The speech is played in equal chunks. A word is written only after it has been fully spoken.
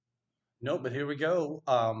No, but here we go.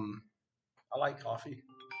 I like coffee.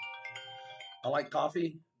 I like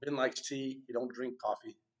coffee. Ben likes tea. You don't drink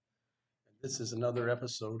coffee. And this is another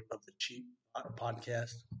episode of the Cheap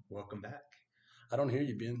Podcast. Welcome back. I don't hear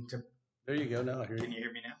you, Ben. There you go. Now I hear Can you. you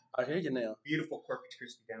hear me now? I hear you now. Beautiful Corpus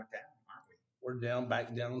Christi downtown, aren't we? We're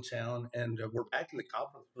back downtown, and we're back in the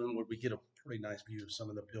conference room where we get a pretty nice view of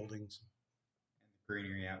some of the buildings. And the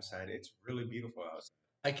greenery outside, it's really beautiful outside.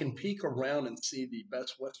 I can peek around and see the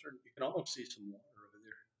Best Western. You can almost see some water over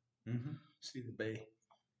there. Mm-hmm. See the bay.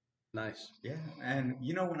 Nice. Yeah, and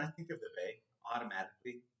you know, when I think of the Bay,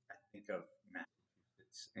 automatically I think of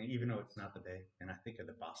Massachusetts, and even though it's not the Bay, and I think of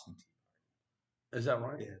the Boston Tea Party. Is that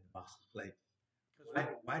right? Yeah, the Boston. Like,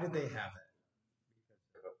 why did they have that?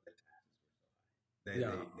 Because the taxes were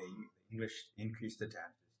so high. The English increased the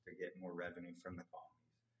taxes to get more revenue from the colonies,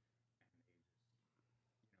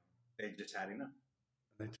 and they just had enough.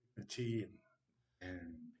 They took the tea and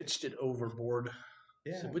pitched it overboard.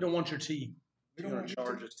 Yeah, said, we don't want your tea. We don't want to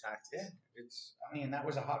charge us taxes. Yeah, I mean, that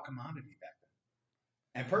was a hot commodity back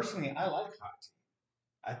then. And personally, I like hot tea.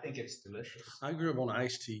 I think it's delicious. I grew up on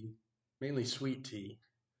iced tea, mainly sweet tea.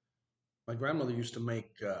 My grandmother used to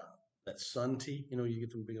make that sun tea. You know, you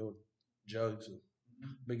get them big old jugs and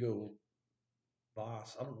big old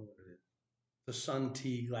boss. I don't know what it is. The sun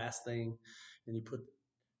tea glass thing, and you put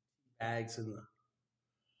bags in the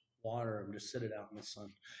water and just sit it out in the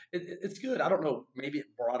sun. It's good. I don't know. Maybe it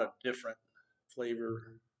brought a different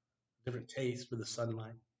flavor, different taste for the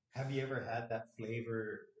sunlight. Have you ever had that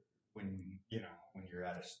flavor when you're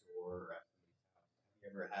at a store or at somebody's house?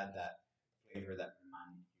 Have you ever had that flavor that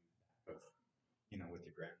reminded you of with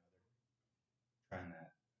your grandmother trying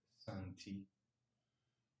that sun tea?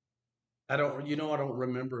 I don't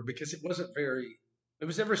remember because it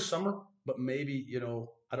was every summer, but maybe,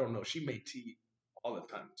 I don't know. She made tea all the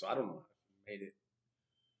time, so I don't know how she made it.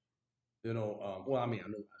 Well, I mean, I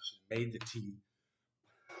know how she made the tea,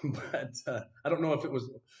 but I don't know if it was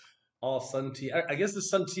all sun tea. I guess the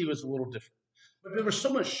sun tea was a little different, but there was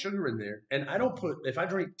so much sugar in there, and if I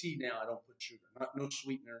drink tea now, I don't put sugar, no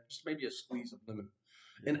sweetener, just maybe a squeeze of lemon,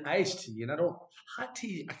 and iced tea, and hot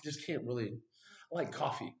tea. I just can't really. I like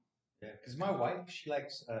coffee. Yeah, because my wife, she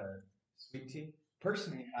likes sweet tea.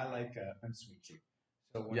 Personally, I like unsweet tea.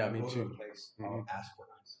 So when I go to a place, I'll ask for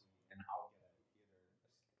unsweet, and I'll get either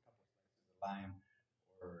a couple of slices of lime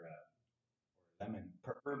or lemon,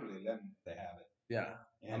 preferably lemon if they have it. Yeah,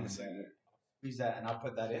 and I'll squeeze that, and I'll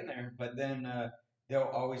put that in there. But then they'll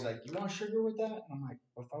always like, "You want sugar with that?" And I'm like,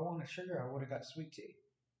 well, "If I wanted sugar, I would have got sweet tea."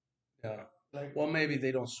 Yeah. Like, well, maybe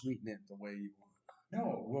they don't sweeten it the way you want.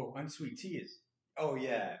 No, well, unsweet tea is. Oh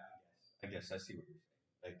yeah, I guess I see what you're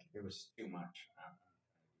saying. Like it was too much. I'm trying to do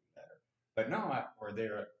better. But no, or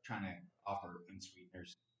they're trying to offer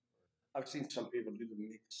unsweeteners. I've seen some people do the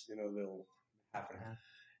mix. They'll half and half.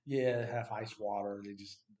 Yeah, half ice water. They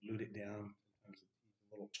just dilute it down. Sometimes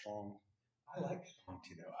it's a little strong. I like strong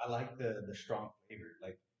tea though. I like the strong flavor.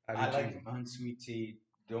 Like I like unsweet tea.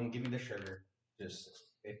 Don't give me the sugar. Just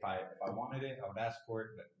if I wanted it, I would ask for it.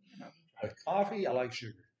 But with coffee, I like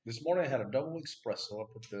sugar. This morning I had a double espresso. I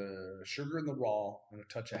put the sugar in the raw and a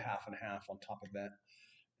touch of half and half on top of that,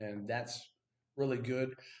 and that's really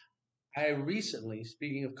good. I recently,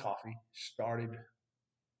 speaking of coffee, started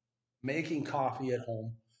making coffee at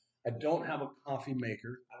home. I don't have a coffee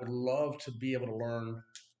maker. I would love to be able to learn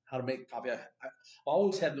how to make coffee. I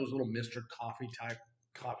always had those little Mr. Coffee type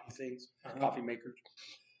coffee things, coffee makers.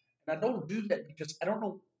 And I don't do that because I don't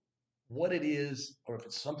know what it is or if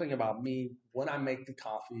it's something about me. When I make the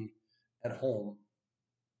coffee at home,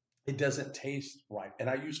 it doesn't taste right. And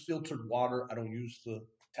I use filtered water. I don't use the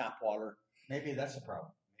tap water. Maybe that's the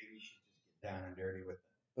problem. Maybe you should just get down and dirty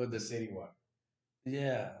with the city water.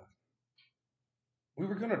 Yeah. We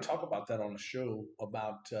were going to talk about that on the show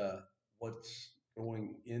about what's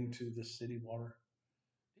going into the city water.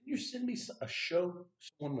 Didn't you send me a show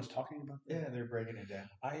someone was talking about that? Yeah, they're breaking it down.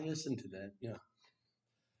 I listened to that. Yeah.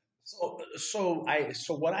 So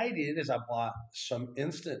what I did is I bought some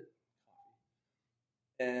instant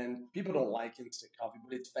coffee, and people don't like instant coffee,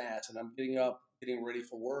 but it's fast. And I'm getting up, getting ready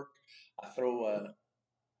for work. I get the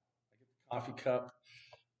coffee cup.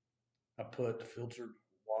 I put filtered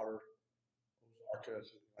water, Ozarka,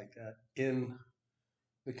 something like that, in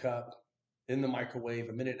the cup, in the microwave,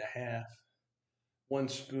 a minute and a half. 1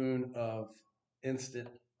 spoon of instant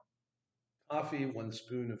coffee, 1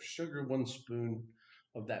 spoon of sugar, 1 spoon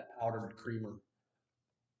of that powdered creamer.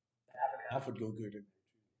 Half and half would go good in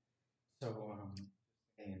there too. So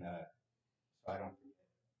I don't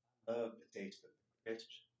love the taste of the crisp,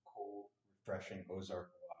 cold, refreshing Ozark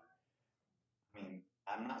water. I mean,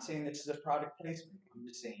 I'm not saying this is a product placement. I'm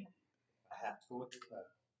just saying have to go with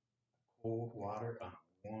cold water on a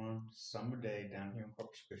warm summer day down here in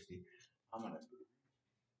Corpus Christi. I'm gonna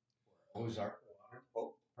pour Ozark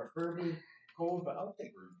water, preferably cold, but I'll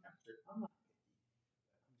take room temperature. I'm not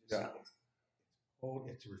picky. It's cold.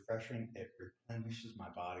 It's refreshing. It replenishes my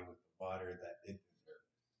body with the water that it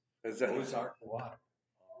deserves. Ozark water.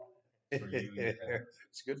 For you,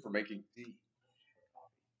 it's good for making tea.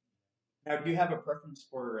 Now, do you have a preference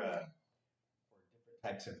for different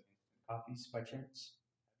types of coffees by chance?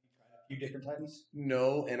 Have you tried a few different types?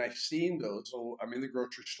 No, and I've seen those. So I'm in the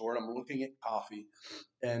grocery store and I'm looking at coffee,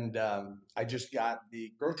 and I just got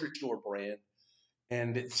the grocery store brand,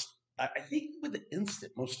 and I think with the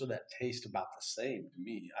instant, most of that tastes about the same to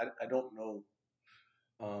me. I don't know,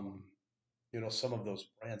 um, some of those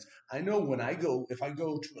brands. I know if I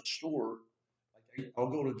go to a store, like I'll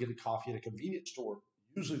go to get a coffee at a convenience store.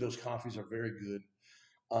 Usually those coffees are very good,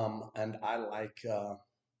 and I like a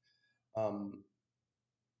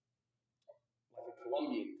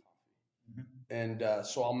Colombian coffee. And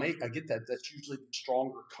so I get that. That's usually the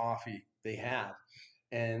stronger coffee they have.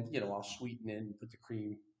 And, I'll sweeten it and put the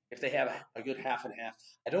cream. If they have a good half and half,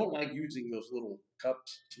 I don't like using those little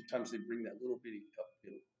cups. Sometimes they bring that little bitty cup,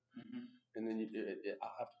 and then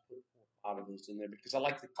I'll have to put 4 or 5 of those in there because I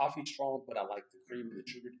like the coffee strong, but I like the cream and the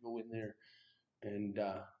sugar to go in there. And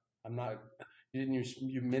I'm not,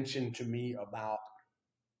 you mentioned to me about,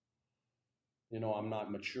 I'm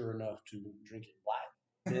not mature enough to drink it black.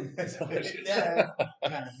 Yeah.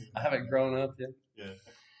 I haven't grown up yet.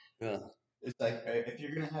 Yeah. It's like if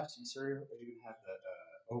you're gonna have some cereal, are you gonna have the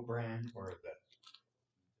O brand or the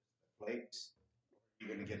flakes? You're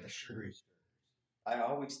gonna get the sugary sugars. I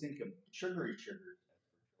always think of sugary sugars as for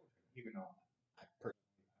children, even though I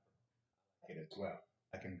personally like it as well.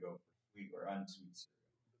 I can go for sweet or unsweet cereal.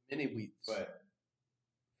 Mini wheats, but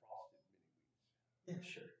frosted mini wheats. Yeah,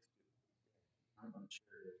 sure. I'm sure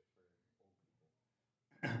for old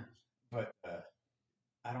people, but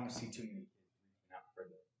I don't see too many kids reaching out for the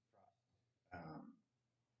mini wheats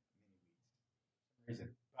reason.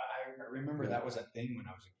 But I remember that was a thing when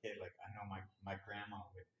I was a kid. Like I know my grandma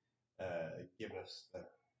would give us the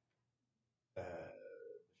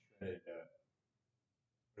shredded,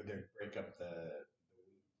 or they'd break up the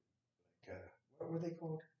wheat. Like what were they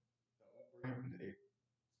called? The brand,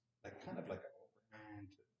 like kind of like a brand,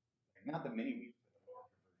 like not the mini wheat, but the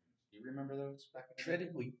larger versions. Do you remember those back in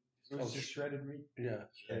shredded wheat? It was just shredded wheat. Yeah,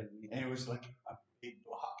 shredded wheat, and it was like a big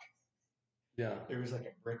block. Yeah. It was like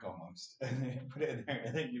a brick almost. And then you put it in there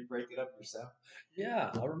and then you break it up yourself.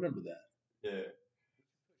 Yeah, I remember that. Yeah.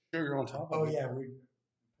 Sugar on top of it. Oh, yeah. We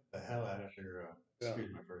put the hell out of sugar on.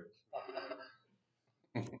 Excuse my phrase.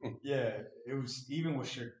 Yeah. It was, even with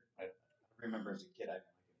sugar, I remember as a kid, I didn't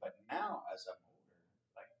like it. But now, as I'm older,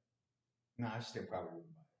 like, no, I still probably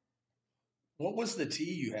wouldn't buy it. What was the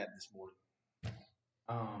tea you had this morning?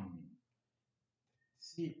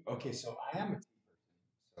 Okay, so I am a tea person.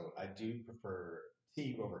 So I do prefer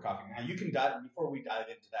tea over coffee. Now you can dive before we dive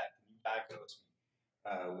into that. Can you diagnose me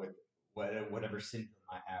with whatever syndrome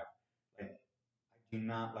I have? Like, I do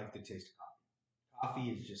not like the taste of coffee.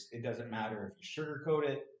 Coffee is just, it doesn't matter if you sugarcoat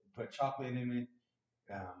it, put chocolate in it,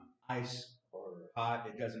 ice or hot.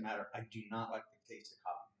 It doesn't matter. I do not like the taste of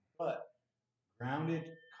coffee. But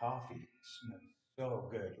grounded coffee smells so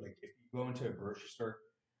good. Like if you go into a grocery store or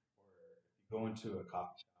if you go into a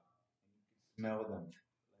coffee shop and you can smell them, like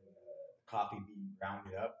coffee being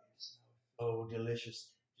grounded up, it smells so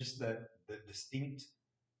delicious. Just the distinct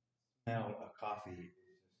smell of coffee.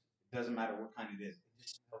 It doesn't matter what kind it is. It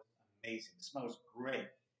just smells amazing. It smells great.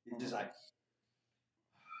 It's just like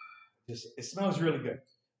it smells really good.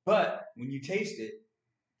 But when you taste it,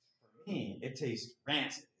 for me, it tastes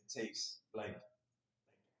rancid. It tastes like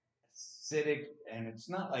acidic, and it's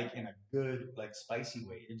not like in a good, like spicy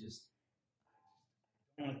way. It just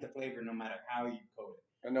I don't like the flavor, no matter how you coat it,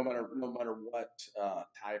 and no matter what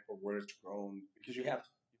type or where it's grown, because you have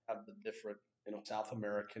the different South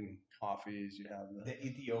American coffees. You have the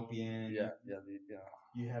Ethiopian, yeah.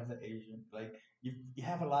 You have the Asian, like you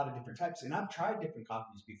have a lot of different types, and I've tried different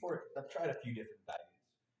coffees before. I've tried a few different diets,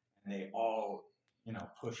 and they all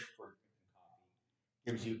push for drinking coffee.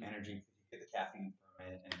 Gives you energy because you get the caffeine from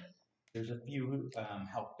it, and there's a few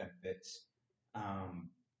health benefits. I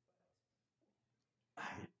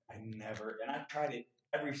never, and I've tried it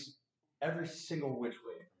every single which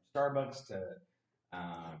way, from Starbucks to.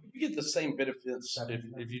 You get the same benefits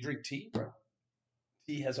if you drink tea, bro.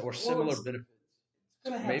 Tea has similar benefits.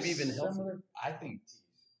 Maybe even healthier. I think tea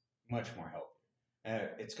is much more healthy.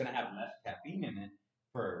 It's going to have less caffeine in it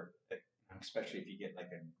especially if you get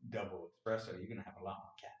like a double espresso, you're going to have a lot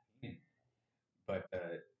more caffeine in it. But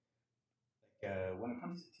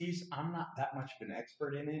comes to teas, I'm not that much of an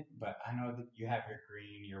expert in it, but I know that you have your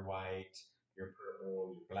green, your white, your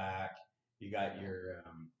purple, your black. You got your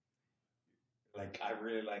like I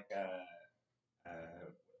really like I'm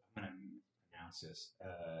gonna pronounce this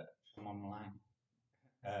come on the line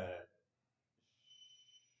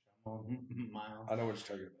mile. I know what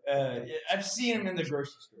you're talking about. Yeah, I've seen them in the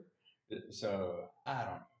grocery store, so I don't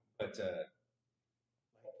know, but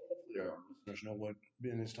hopefully our listeners know what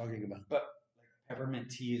Ben is talking about. but like peppermint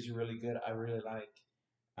tea is really good. I really like.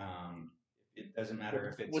 Um, it doesn't matter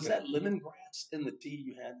if it's was that lemongrass in the tea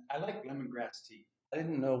you had? I like lemongrass tea. I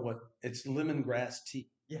didn't know what it's lemongrass tea.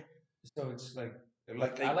 Yeah, so it's like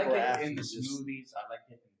Like I like it in the just... smoothies. I like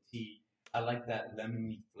it in tea. I like that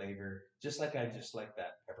lemony flavor, just like I just like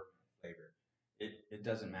that peppermint flavor. It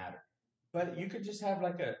doesn't matter, but you could just have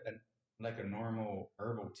like a normal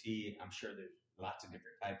herbal tea. I'm sure there's lots of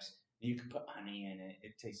different types. You could put honey in it.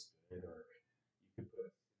 It tastes good, or you could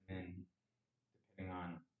put in depending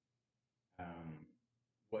on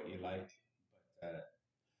what you like. But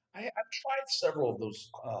I've tried several of those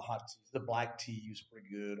hot teas. The black tea is pretty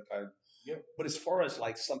good. yep. But as far as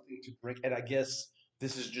like something to drink, and I guess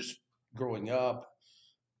this is just growing up,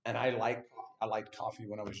 and I liked coffee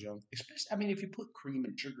when I was young. Especially, I mean, if you put cream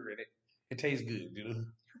and sugar in it, it tastes good. You know,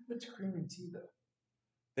 Who puts cream in tea though?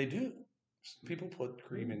 they do. People put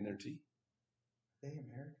cream in their tea. Are they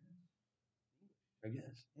American? I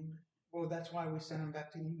guess. Well, that's why we send them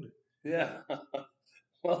back to England. Yeah.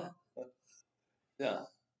 Well, yeah.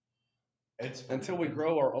 It's until we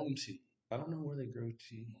grow our own tea. I don't know where they grow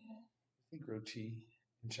tea. They grow tea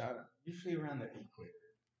in China, usually around the equator.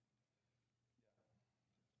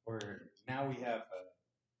 Or now we have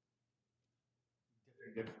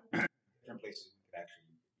different places we could actually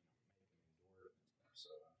make them indoors and stuff.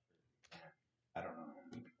 So I don't know how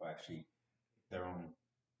many people actually their own.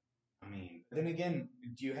 I mean, then again,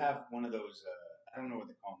 do you have one of those? I don't know what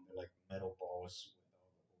they call them. They're like metal balls with all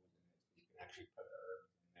the holes in it. You can actually put herbs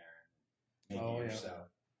in there and make it yourself.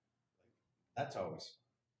 Like, that's always fun.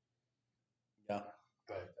 Yeah.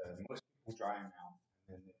 But most people dry them out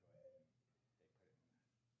and then they go ahead and they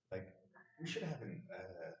put it in. Like we should have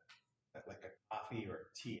like a coffee or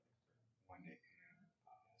a tea one day.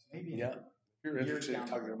 Maybe yeah. If you're interested in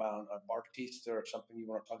talking about a bartista or something, you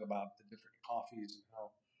want to talk about the different coffees and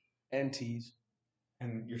how and teas.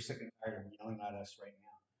 And you're sick and tired of yelling at us right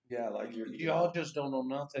now. Yeah, like y'all just don't know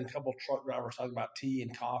nothing. A couple truck drivers talking about tea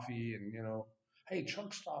and coffee, and hey,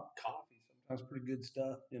 truck stop coffee sometimes pretty good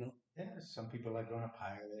stuff. Yeah, some people like going to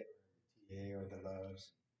Pilot or the TA or the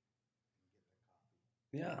Loves.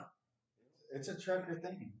 Yeah, it's a trucker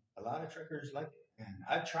thing. A lot of truckers like it, and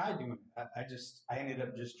I tried doing it. I ended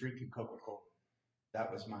up just drinking Coca-Cola.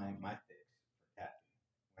 That was my fix for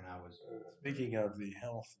caffeine when I was. Speaking of the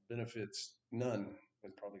health benefits, none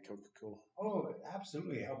is probably Coca-Cola. Oh, it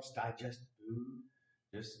absolutely helps digest food.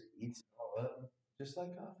 Just eats it all up, just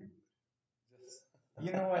like coffee would.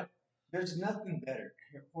 You know what? There's nothing better.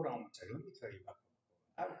 Here, hold on one second. Let me tell you about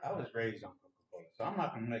Coca-Cola. I was raised on Coca-Cola, so I'm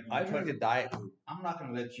not going to let you. I drink a Diet Coke. I'm not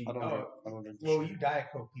going to let you. I don't drink. Well, you Diet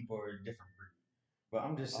Coke people are a different breed, but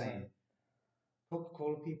I'm just saying,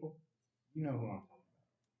 Coca-Cola people, you know who I'm talking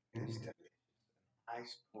about. It's delicious,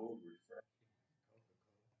 ice cold,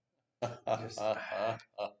 refreshing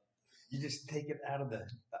Coca-Cola. You just take it out of the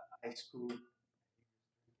ice cool.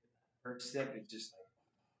 First step is just like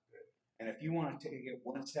good. And if you want to take it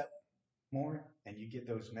one step more, and you get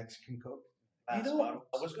those Mexican Coke. Bottles.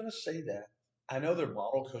 I was going to say that. I know they're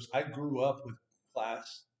bottle Cokes. I grew up with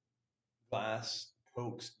glass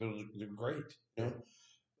Cokes. They're great.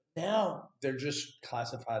 Now they're just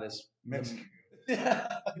classified as Mexican. Yeah,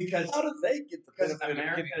 because how did they get the benefit of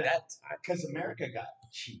getting that? Because America got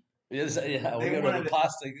cheap. Yes, yeah, we got the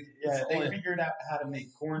plastic. Yeah, they figured out how to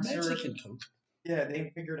make corn syrup. Mexican Coke. Yeah, they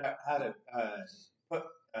figured out how to put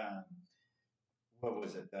what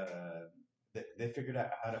was it? They figured out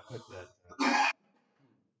how to put the.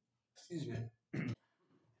 Excuse me.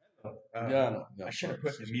 No, I should have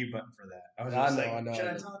put the mute button for that. I was just like, should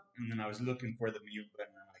I talk? And then I was looking for the mute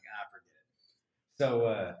button. And I'm like, forget it.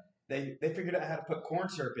 So they figured out how to put corn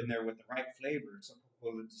syrup in there with the right flavor. So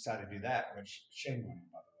Coca-Cola decided to do that, which shame on you,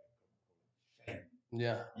 by the way. Shame.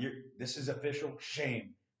 Yeah. This is official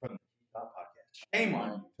shame from the Top Podcast. Shame on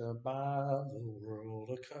you. To buy the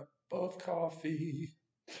world a cup of coffee.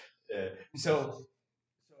 So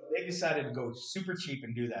they decided to go super cheap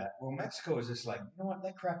and do that. Well, Mexico is just like, you know what?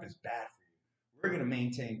 That crap is bad for you. We're going to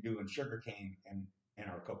maintain doing sugarcane in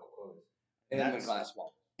our Coca-Colas. And the glass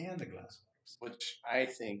bottles. And the glass bottles. Which I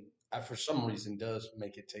think, for some reason, does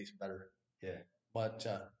make it taste better. Yeah. But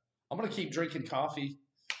I'm going to keep drinking coffee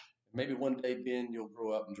Maybe one day, Ben, you'll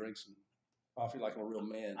grow up and drink some coffee like a real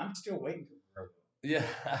man. I'm still waiting for growth. Yeah.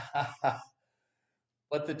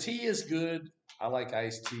 But the tea is good. I like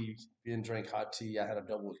iced tea. Ben drank hot tea. I had a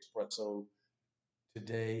double espresso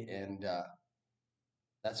today, and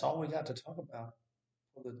that's all we got to talk about.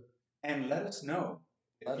 And let us know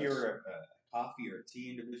if you're a coffee or a tea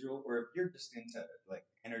individual, or if you're just into like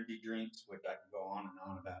energy drinks, which I could go on and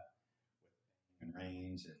on about, with and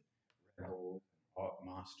Reigns and Red Bull, and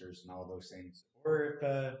Monsters, and all those things, or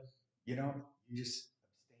if you know you just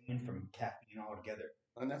abstain from caffeine altogether.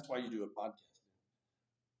 And that's why you do a podcast.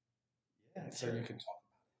 Yeah, so you can talk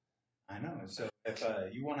about it. I know. So if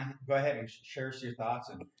you want to go ahead and share us your thoughts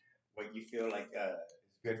and what you feel like is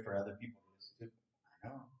good for other people to listen to. I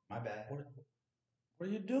know. My bad. What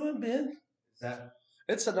are you doing, Ben? Is that?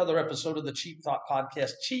 It's another episode of the Cheap Thought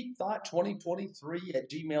Podcast, Cheap Thought 2023 at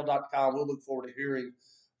gmail.com. We'll look forward to hearing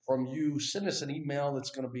from you. Send us an email.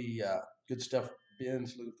 It's going to be good stuff.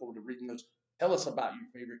 Ben's looking forward to reading those. Tell us about your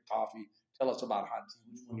favorite coffee. Tell us about hot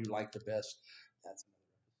tea, which one you like the best. That's another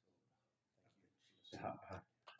episode. Thank you.